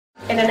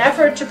In an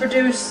effort to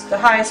produce the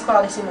highest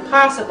quality semen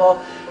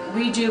possible,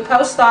 we do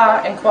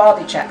post-thaw and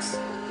quality checks.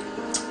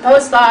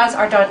 Post-thaws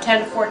are done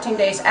 10 to 14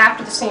 days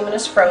after the semen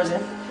is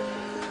frozen.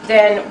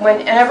 Then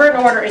whenever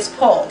an order is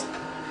pulled,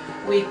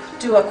 we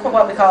do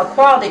what we call a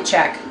quality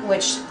check,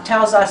 which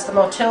tells us the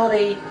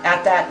motility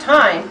at that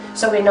time,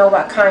 so we know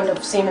what kind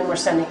of semen we're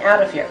sending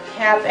out of here.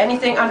 Have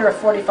anything under a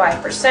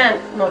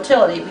 45%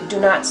 motility, we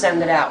do not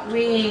send it out.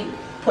 We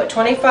put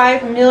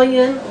 25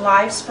 million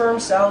live sperm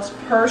cells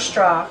per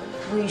straw.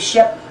 We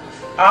ship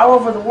all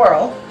over the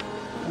world.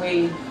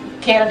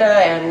 Canada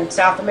and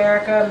South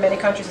America, many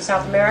countries in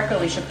South America.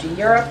 We ship to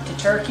Europe, to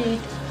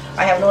Turkey.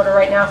 I have an order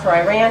right now for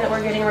Iran that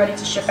we're getting ready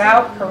to ship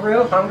out,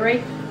 Peru,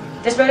 Hungary.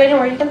 Just about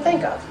anywhere you can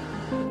think of.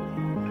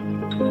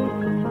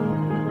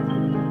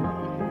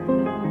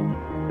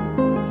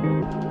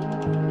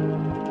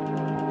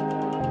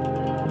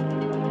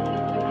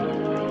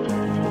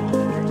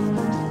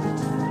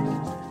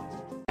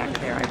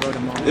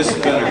 This has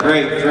been a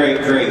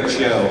great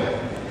show.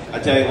 I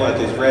tell you what,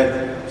 this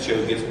red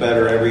show gets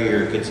better every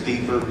year. It gets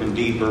deeper and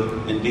deeper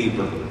and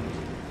deeper.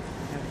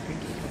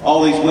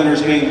 All these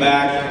winners came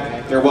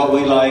back. They're what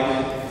we like.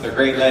 They're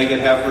great-legged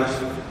heifers.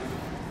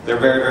 They're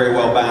very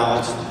well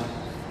balanced.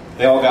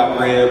 They all got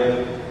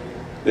rib.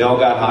 They all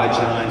got high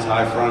chines,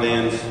 high front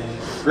ends,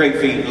 great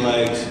feet and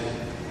legs.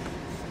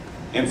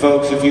 And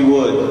folks, if you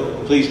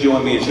would, please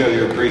join me and show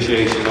your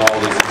appreciation to all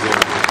these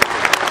exhibitors.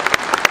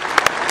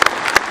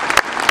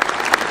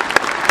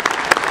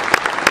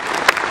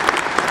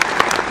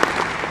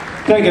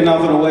 Taking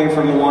nothing away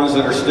from the ones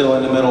that are still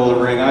in the middle of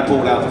the ring, I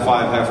pulled out the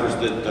 5 heifers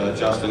that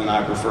Justin and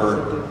I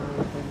prefer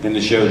in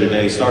the show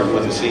today, starting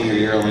with the senior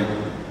yearling.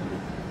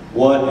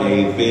 What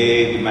a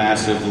big,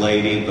 massive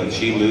lady, but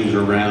she moves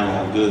around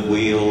on good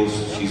wheels.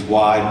 She's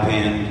wide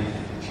pinned,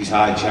 she's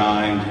high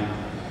chined.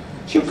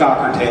 She'll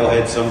cock her tail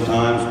head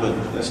sometimes,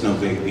 but that's no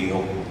big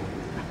deal.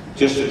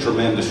 Just a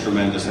tremendous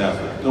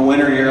heifer. The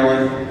winter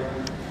yearling,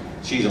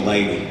 she's a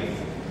lady.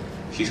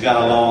 She's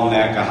got a long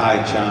neck, a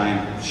high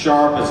chine,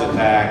 sharp as a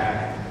tack,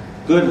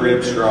 good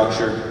rib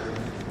structure,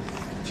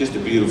 just a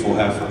beautiful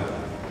heifer.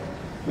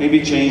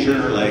 Maybe change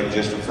her leg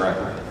just a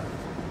freckle.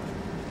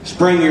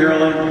 Spring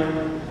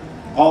yearling,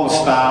 all the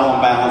style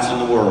and balance in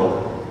the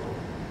world.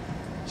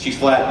 She's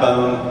flat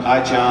boned,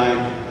 high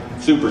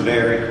chine, super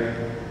dairy.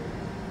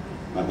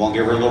 Might want to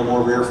give her a little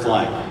more rear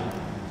flank.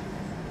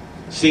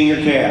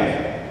 Senior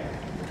calf,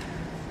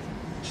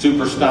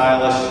 super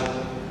stylish,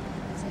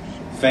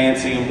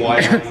 fancy and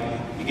white.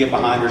 You get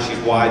behind her, she's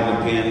wide in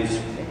the pins.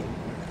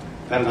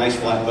 Got a nice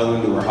flat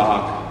bone to her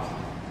hock.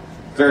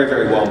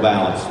 Very well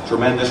balanced.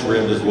 Tremendous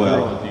rib as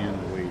well.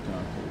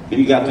 And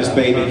you got this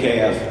baby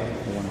calf.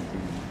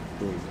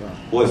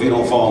 Boy, if you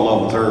don't fall in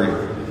love with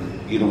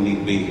her, you don't need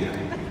to be here.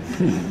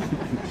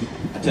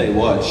 I tell you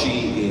what,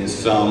 she is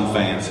some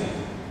fancy.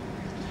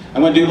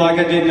 I'm going to do like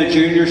I did in the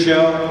junior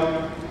show.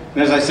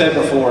 And as I said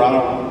before,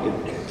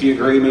 if you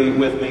agree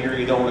with me or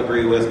you don't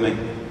agree with me,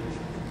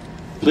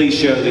 please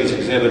show these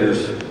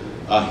exhibitors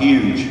a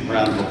huge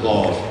round of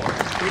applause.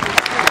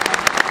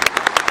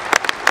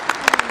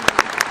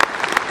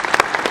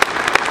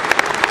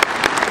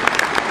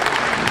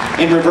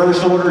 In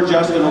reverse order,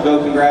 Justin will go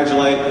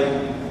congratulate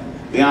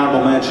the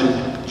honorable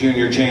mention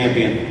junior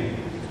champion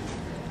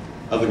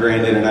of the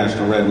Grand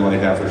International Red and White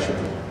Heifer Show.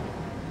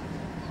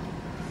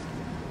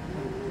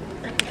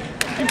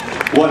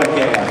 What a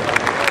calf.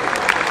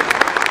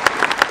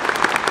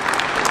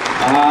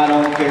 I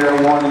don't care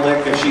one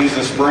lick if she's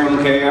a spring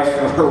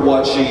calf or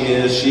what she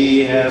is.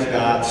 She has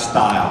got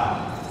style.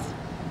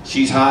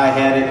 She's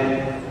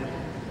high-headed.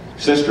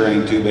 Sister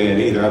ain't too bad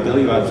either. I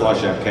believe I'd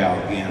flush that cow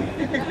again.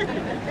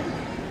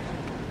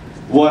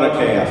 What a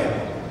calf.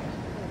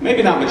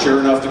 Maybe not mature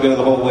enough to go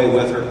the whole way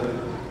with her,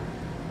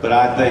 but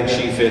I think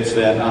she fits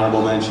that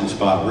honorable mention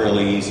spot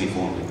really easy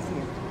for me.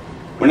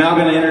 We're now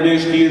going to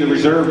introduce to you the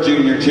reserve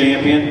junior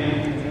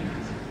champion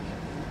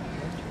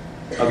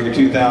of your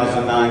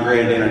 2009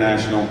 Grand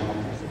International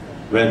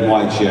Red and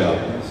White Show.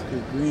 That's the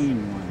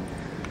green one.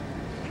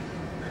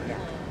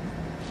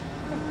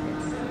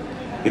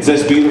 It's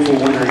this beautiful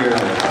winter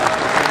yearling.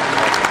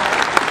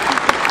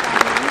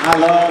 I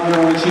love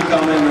her when she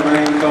come in the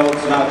ring,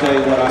 folks, and I'll tell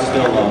you what, I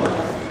still love her.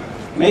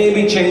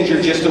 Maybe change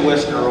her just a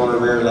whisker on her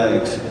rear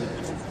legs.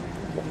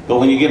 But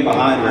when you get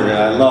behind her,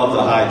 I love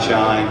the high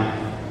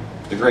chine,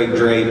 the great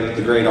drape,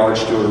 the great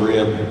arch to her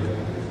rib,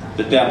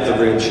 the depth of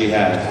rib she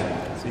has.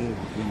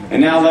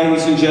 And now,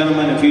 ladies and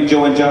gentlemen, if you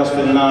join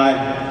Justin and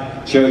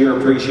I, show your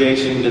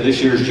appreciation to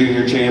this year's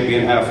junior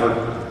champion heifer.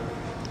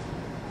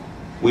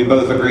 We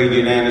both agreed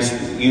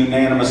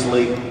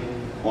unanimously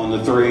on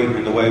the 3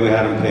 and the way we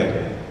had them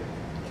picked.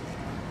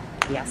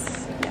 Yes.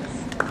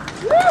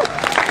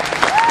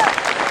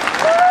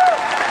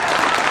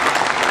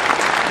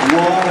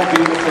 What a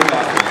beautiful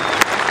heifer.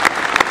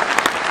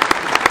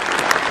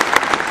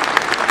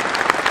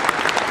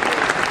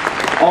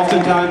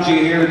 Oftentimes you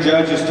hear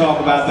judges talk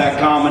about that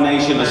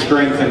combination of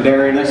strength and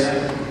dairiness.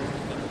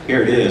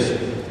 Here it is.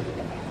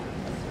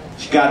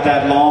 She's got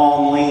that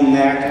long, lean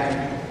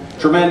neck,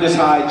 tremendous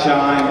high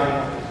chine,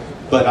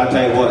 But I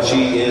tell you what,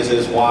 she is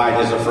as wide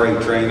as a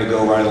freight train to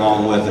go right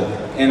along with it.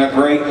 And a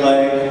great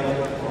leg,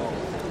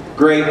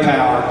 great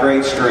power,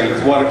 great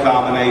strength. What a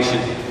combination.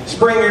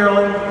 Spring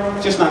yearling,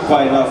 just not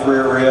quite enough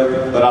rear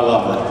rib, but I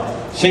love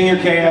her. Senior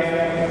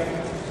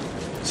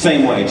calf,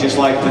 same way. Just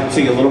like to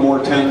see a little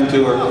more tone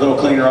to her, a little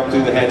cleaner up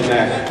through the head and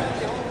neck.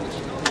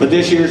 But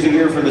this year's the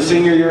year for the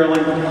senior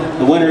yearling,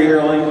 the winter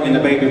yearling, and the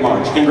baby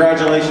March.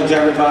 Congratulations,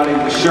 everybody.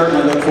 We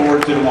certainly look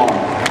forward to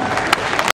tomorrow.